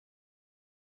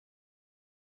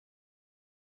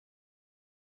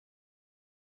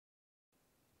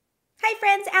Hi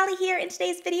friends, Allie here. In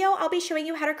today's video, I'll be showing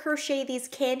you how to crochet these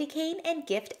candy cane and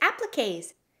gift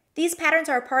appliques. These patterns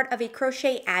are a part of a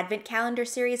crochet advent calendar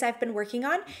series I've been working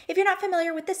on. If you're not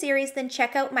familiar with the series, then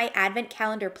check out my advent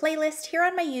calendar playlist here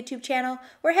on my YouTube channel,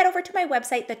 or head over to my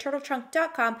website,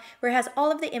 theturtletrunk.com, where it has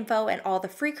all of the info and all the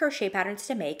free crochet patterns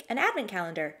to make an advent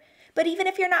calendar. But even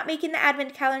if you're not making the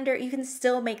advent calendar, you can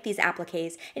still make these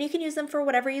appliques, and you can use them for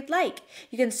whatever you'd like.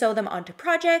 You can sew them onto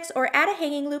projects or add a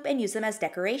hanging loop and use them as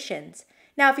decorations.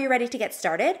 Now if you're ready to get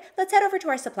started, let's head over to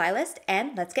our supply list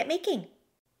and let's get making.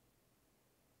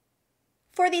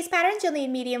 For these patterns, you'll need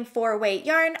medium 4-weight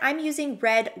yarn. I'm using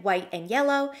red, white, and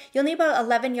yellow. You'll need about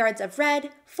 11 yards of red,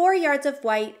 4 yards of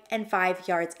white, and 5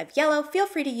 yards of yellow. Feel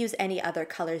free to use any other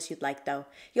colors you'd like though.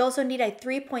 You also need a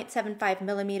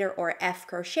 3.75mm or F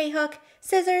crochet hook,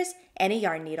 scissors, and a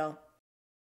yarn needle.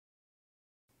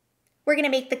 We're going to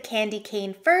make the candy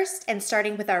cane first, and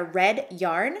starting with our red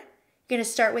yarn, you're going to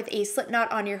start with a slip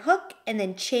knot on your hook and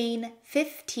then chain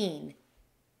 15.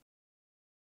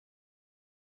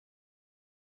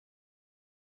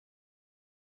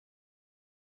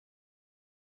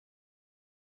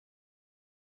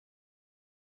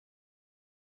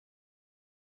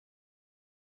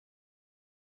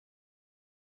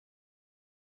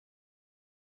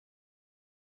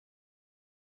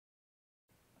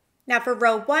 Now for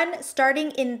row 1,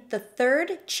 starting in the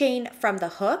 3rd chain from the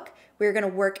hook, we're going to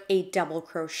work a double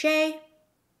crochet.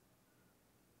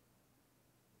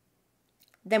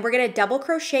 Then we're going to double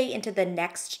crochet into the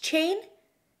next chain,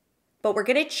 but we're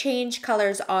going to change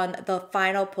colors on the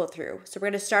final pull through. So we're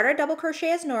going to start our double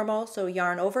crochet as normal. So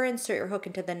yarn over, insert your hook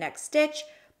into the next stitch,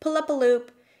 pull up a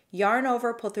loop, yarn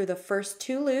over, pull through the first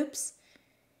 2 loops.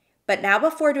 But now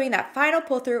before doing that final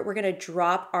pull through, we're going to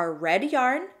drop our red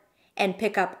yarn and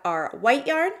pick up our white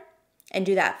yarn and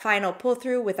do that final pull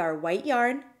through with our white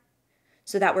yarn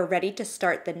so that we're ready to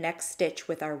start the next stitch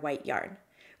with our white yarn.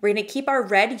 We're going to keep our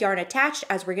red yarn attached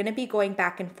as we're going to be going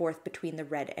back and forth between the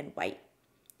red and white.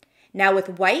 Now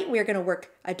with white, we're going to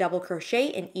work a double crochet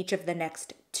in each of the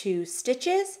next 2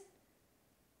 stitches.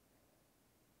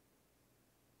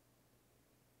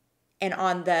 And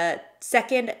on the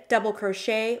second double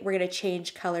crochet, we're going to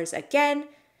change colors again.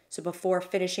 So before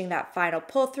finishing that final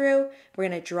pull through, we're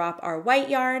going to drop our white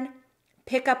yarn,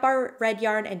 pick up our red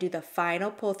yarn, and do the final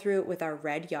pull through with our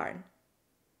red yarn.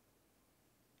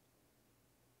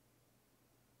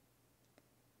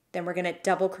 Then we're going to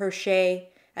double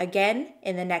crochet again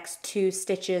in the next 2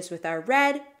 stitches with our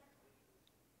red.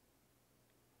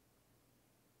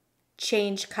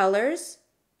 Change colors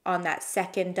on that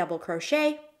second double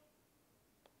crochet.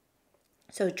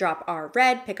 So drop our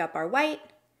red, pick up our white.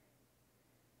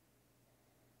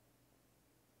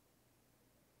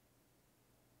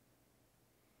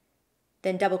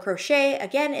 Then double crochet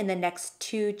again in the next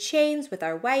 2 chains with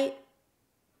our white.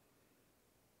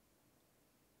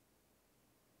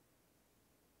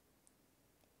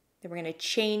 Then we're going to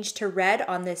change to red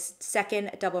on this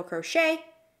second double crochet.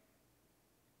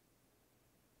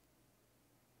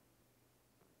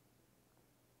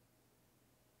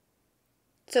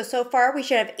 So far we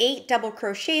should have 8 double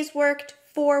crochets worked,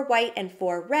 4 white and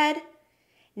 4 red.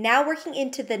 Now working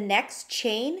into the next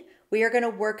chain, we are going to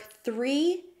work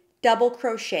 3 double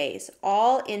crochets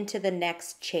all into the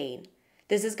next chain.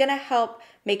 This is going to help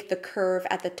make the curve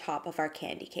at the top of our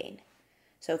candy cane.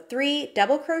 So 3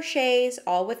 double crochets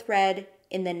all with red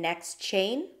in the next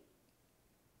chain.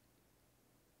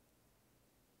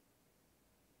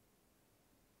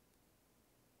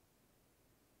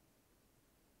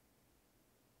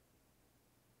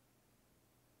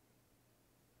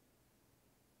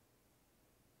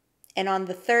 And on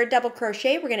the 3rd double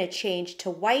crochet, we're going to change to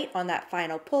white on that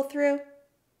final pull through.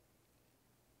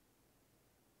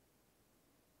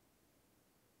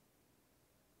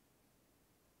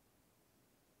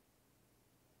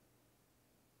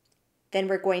 Then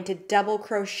we're going to double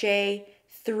crochet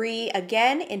 3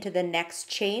 again into the next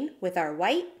chain with our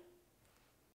white.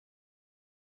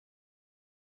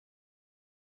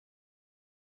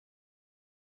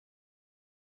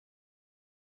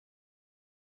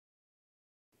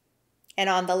 And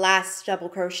on the last double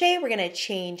crochet, we're going to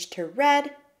change to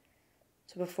red.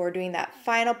 So before doing that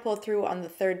final pull through on the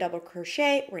 3rd double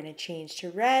crochet, we're going to change to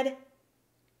red.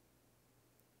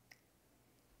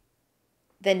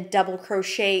 Then double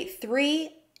crochet 3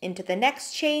 into the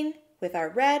next chain with our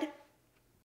red.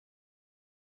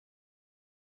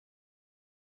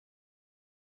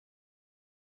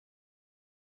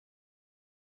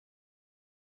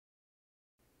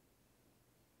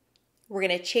 We're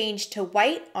going to change to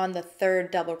white on the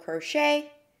 3rd double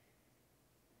crochet.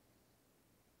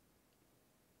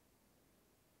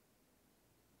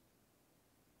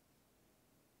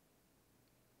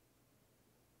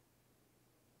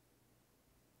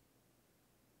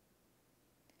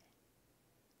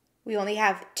 We only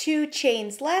have 2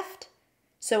 chains left.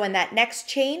 So in that next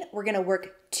chain, we're going to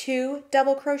work 2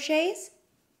 double crochets.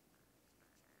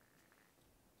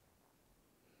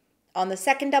 On the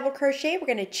second double crochet, we're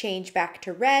going to change back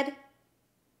to red.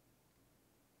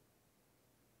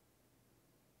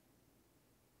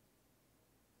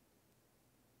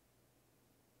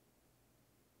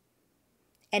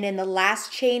 And in the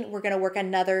last chain, we're going to work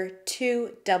another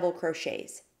 2 double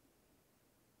crochets.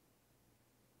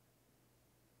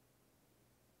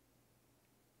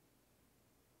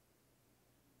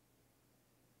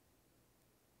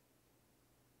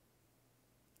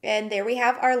 And there we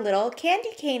have our little candy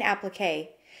cane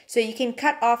applique. So you can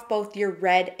cut off both your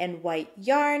red and white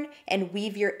yarn and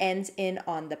weave your ends in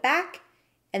on the back.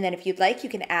 And then if you'd like, you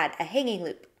can add a hanging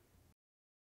loop.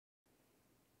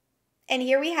 And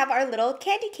here we have our little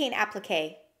candy cane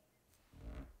applique.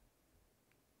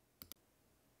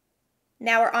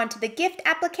 Now we're on to the gift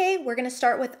applique. We're going to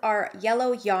start with our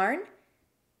yellow yarn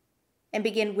and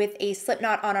begin with a slip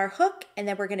knot on our hook, and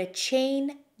then we're going to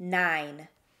chain 9.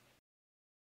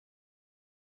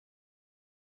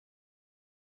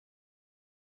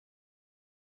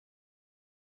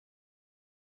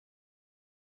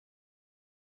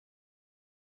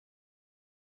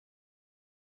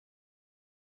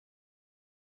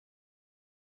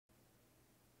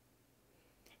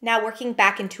 Now working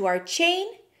back into our chain,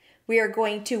 we are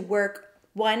going to work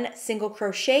 1 single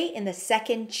crochet in the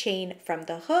second chain from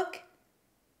the hook,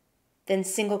 then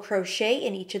single crochet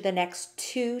in each of the next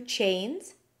 2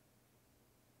 chains.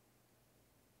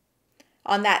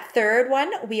 On that third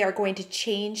one, we are going to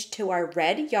change to our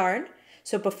red yarn.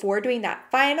 So before doing that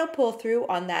final pull through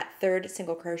on that third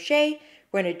single crochet,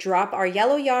 we're going to drop our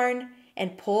yellow yarn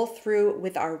and pull through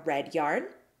with our red yarn.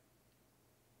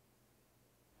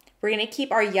 We're going to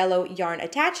keep our yellow yarn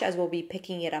attached as we'll be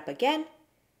picking it up again.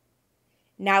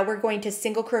 Now we're going to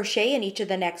single crochet in each of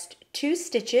the next 2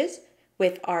 stitches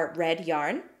with our red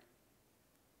yarn.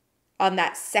 On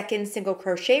that second single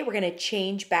crochet, we're going to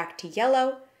change back to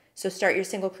yellow. So start your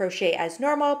single crochet as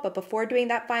normal, but before doing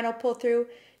that final pull through,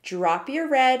 drop your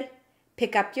red,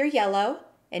 pick up your yellow,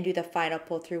 and do the final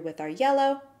pull through with our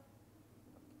yellow.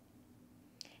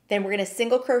 Then we're going to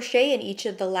single crochet in each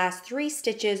of the last 3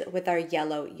 stitches with our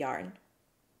yellow yarn.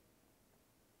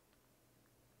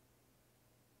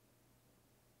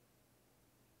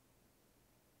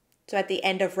 So at the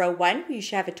end of row 1, you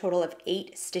should have a total of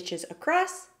 8 stitches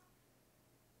across.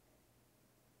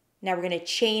 Now we're going to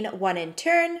chain 1 and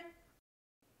turn.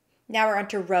 Now we're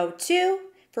onto row 2.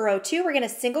 For row 2, we're going to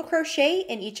single crochet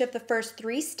in each of the first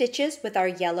 3 stitches with our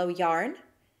yellow yarn.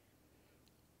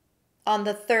 On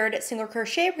the third single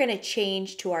crochet, we're going to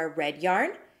change to our red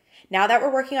yarn. Now that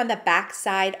we're working on the back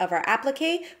side of our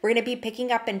applique, we're going to be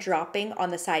picking up and dropping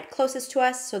on the side closest to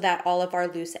us so that all of our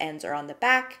loose ends are on the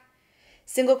back.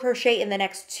 Single crochet in the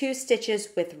next 2 stitches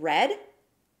with red.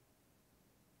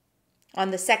 On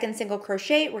the second single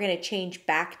crochet, we're going to change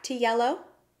back to yellow.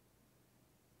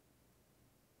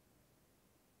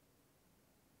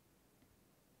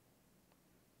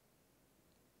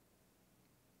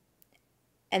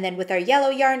 And then with our yellow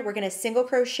yarn, we're going to single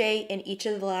crochet in each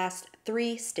of the last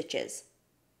 3 stitches.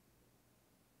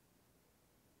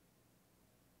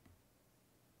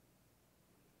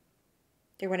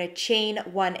 Then we're going to chain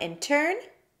 1 and turn.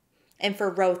 And for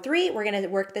row 3, we're going to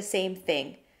work the same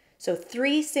thing. So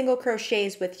 3 single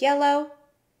crochets with yellow,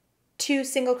 2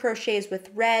 single crochets with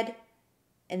red,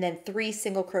 and then 3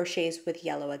 single crochets with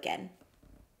yellow again.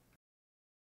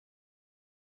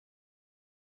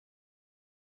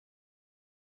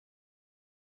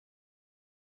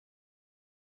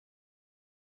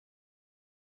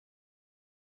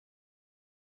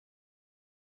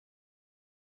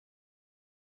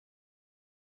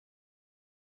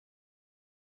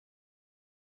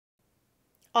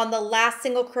 On the last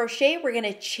single crochet, we're going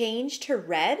to change to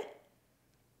red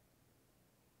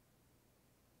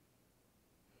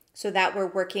so that we're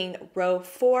working row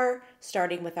 4,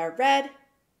 starting with our red.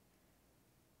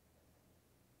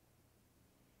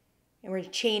 And we're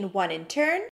going to chain 1 and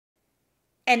turn.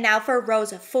 And now for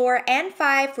rows 4 and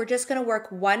 5, we're just going to work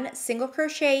 1 single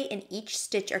crochet in each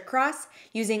stitch across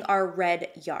using our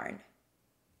red yarn.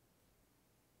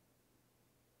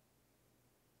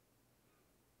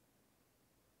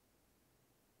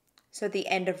 So at the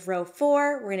end of row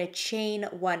 4, we're going to chain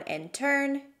 1 and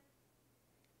turn.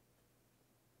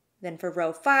 Then for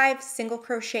row 5, single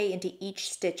crochet into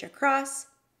each stitch across.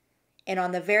 And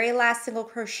on the very last single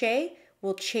crochet,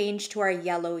 we'll change to our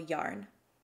yellow yarn.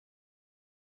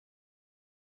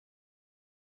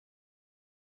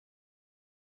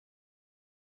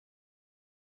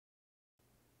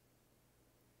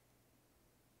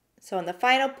 So on the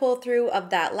final pull through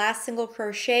of that last single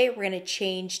crochet, we're going to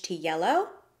change to yellow.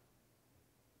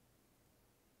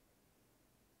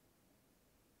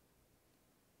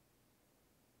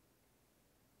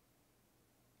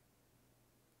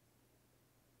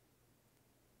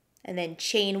 And then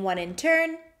chain 1 and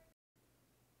turn.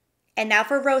 And now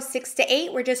for row 6 to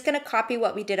 8, we're just going to copy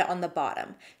what we did on the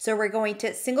bottom. So we're going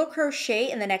to single crochet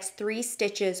in the next 3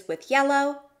 stitches with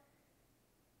yellow,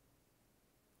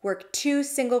 work 2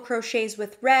 single crochets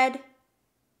with red,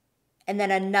 and then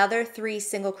another 3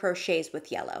 single crochets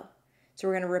with yellow. So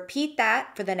we're going to repeat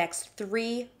that for the next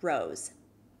 3 rows.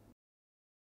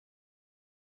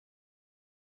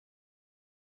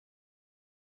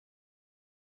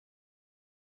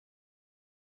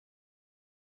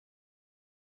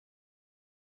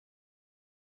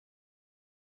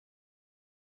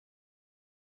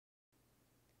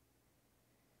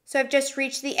 So I've just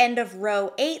reached the end of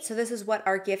row 8, so this is what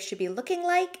our gift should be looking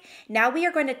like. Now we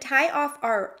are going to tie off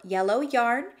our yellow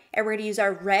yarn, and we're going to use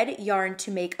our red yarn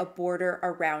to make a border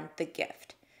around the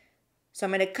gift. So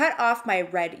I'm going to cut off my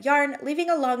red yarn, leaving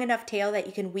a long enough tail that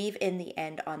you can weave in the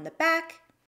end on the back.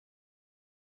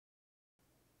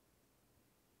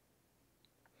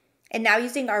 And now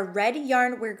using our red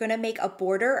yarn, we're going to make a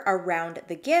border around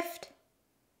the gift.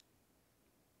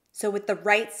 So with the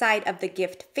right side of the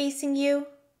gift facing you,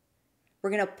 we're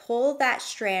going to pull that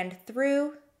strand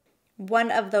through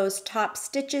one of those top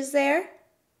stitches there.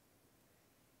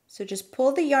 So just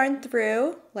pull the yarn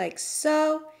through like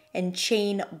so and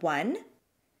chain 1.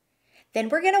 Then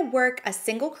we're going to work a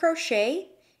single crochet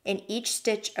in each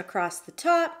stitch across the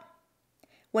top.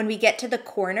 When we get to the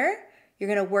corner,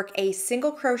 you're going to work a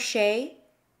single crochet,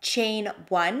 chain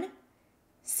 1,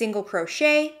 single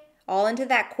crochet, all into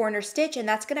that corner stitch, and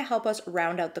that's going to help us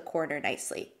round out the corner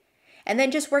nicely. And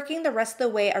then just working the rest of the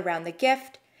way around the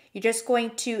gift, you're just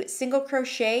going to single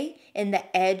crochet in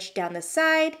the edge down the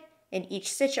side, in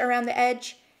each stitch around the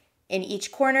edge. In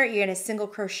each corner, you're going to single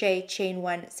crochet, chain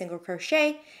 1, single crochet.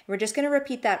 And we're just going to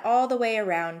repeat that all the way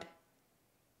around.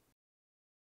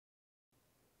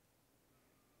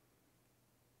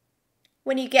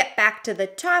 When you get back to the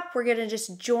top, we're going to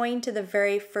just join to the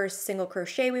very first single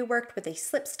crochet we worked with a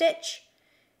slip stitch.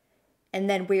 And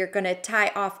then we are going to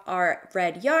tie off our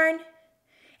red yarn.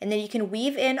 And then you can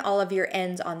weave in all of your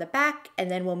ends on the back,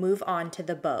 and then we'll move on to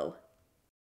the bow.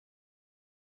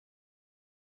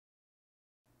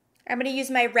 I'm going to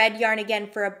use my red yarn again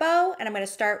for a bow, and I'm going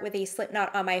to start with a slip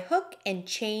knot on my hook and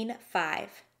chain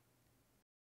 5.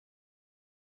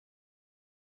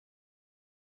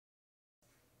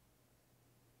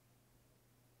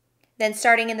 Then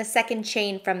starting in the second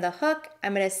chain from the hook,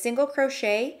 I'm going to single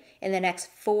crochet in the next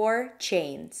 4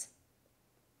 chains.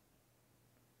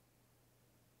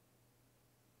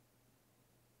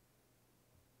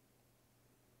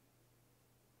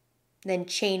 Then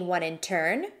chain 1 and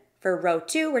turn. For row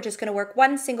 2, we're just going to work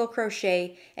 1 single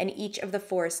crochet in each of the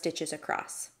 4 stitches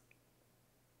across.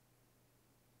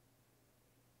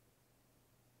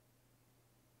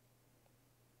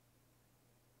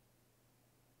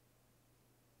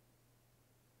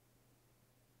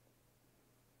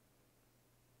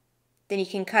 Then you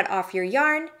can cut off your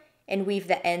yarn and weave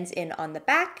the ends in on the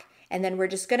back, and then we're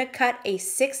just going to cut a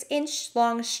 6-inch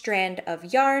long strand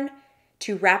of yarn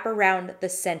to wrap around the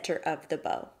center of the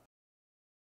bow.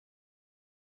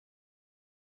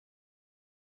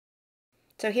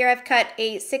 So here I've cut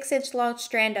a 6-inch long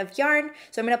strand of yarn,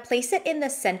 so I'm going to place it in the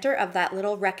center of that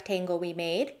little rectangle we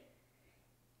made.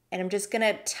 And I'm just going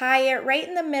to tie it right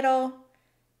in the middle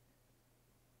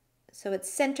so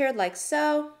it's centered like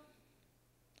so.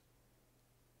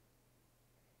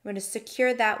 I'm going to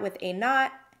secure that with a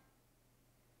knot.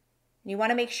 You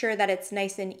want to make sure that it's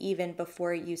nice and even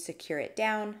before you secure it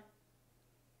down.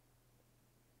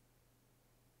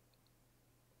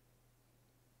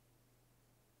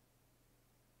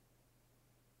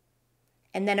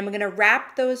 And then I'm going to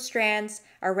wrap those strands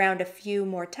around a few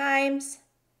more times.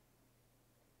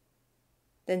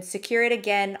 Then secure it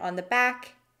again on the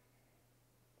back.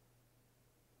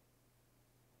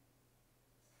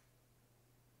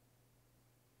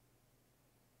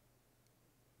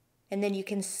 And then you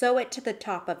can sew it to the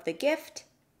top of the gift.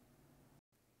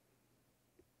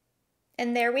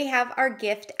 And there we have our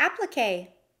gift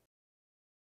applique.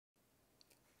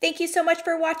 Thank you so much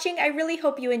for watching. I really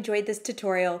hope you enjoyed this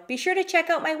tutorial. Be sure to check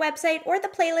out my website or the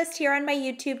playlist here on my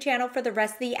YouTube channel for the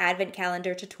rest of the Advent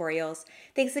Calendar tutorials.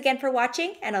 Thanks again for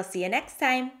watching, and I'll see you next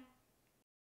time.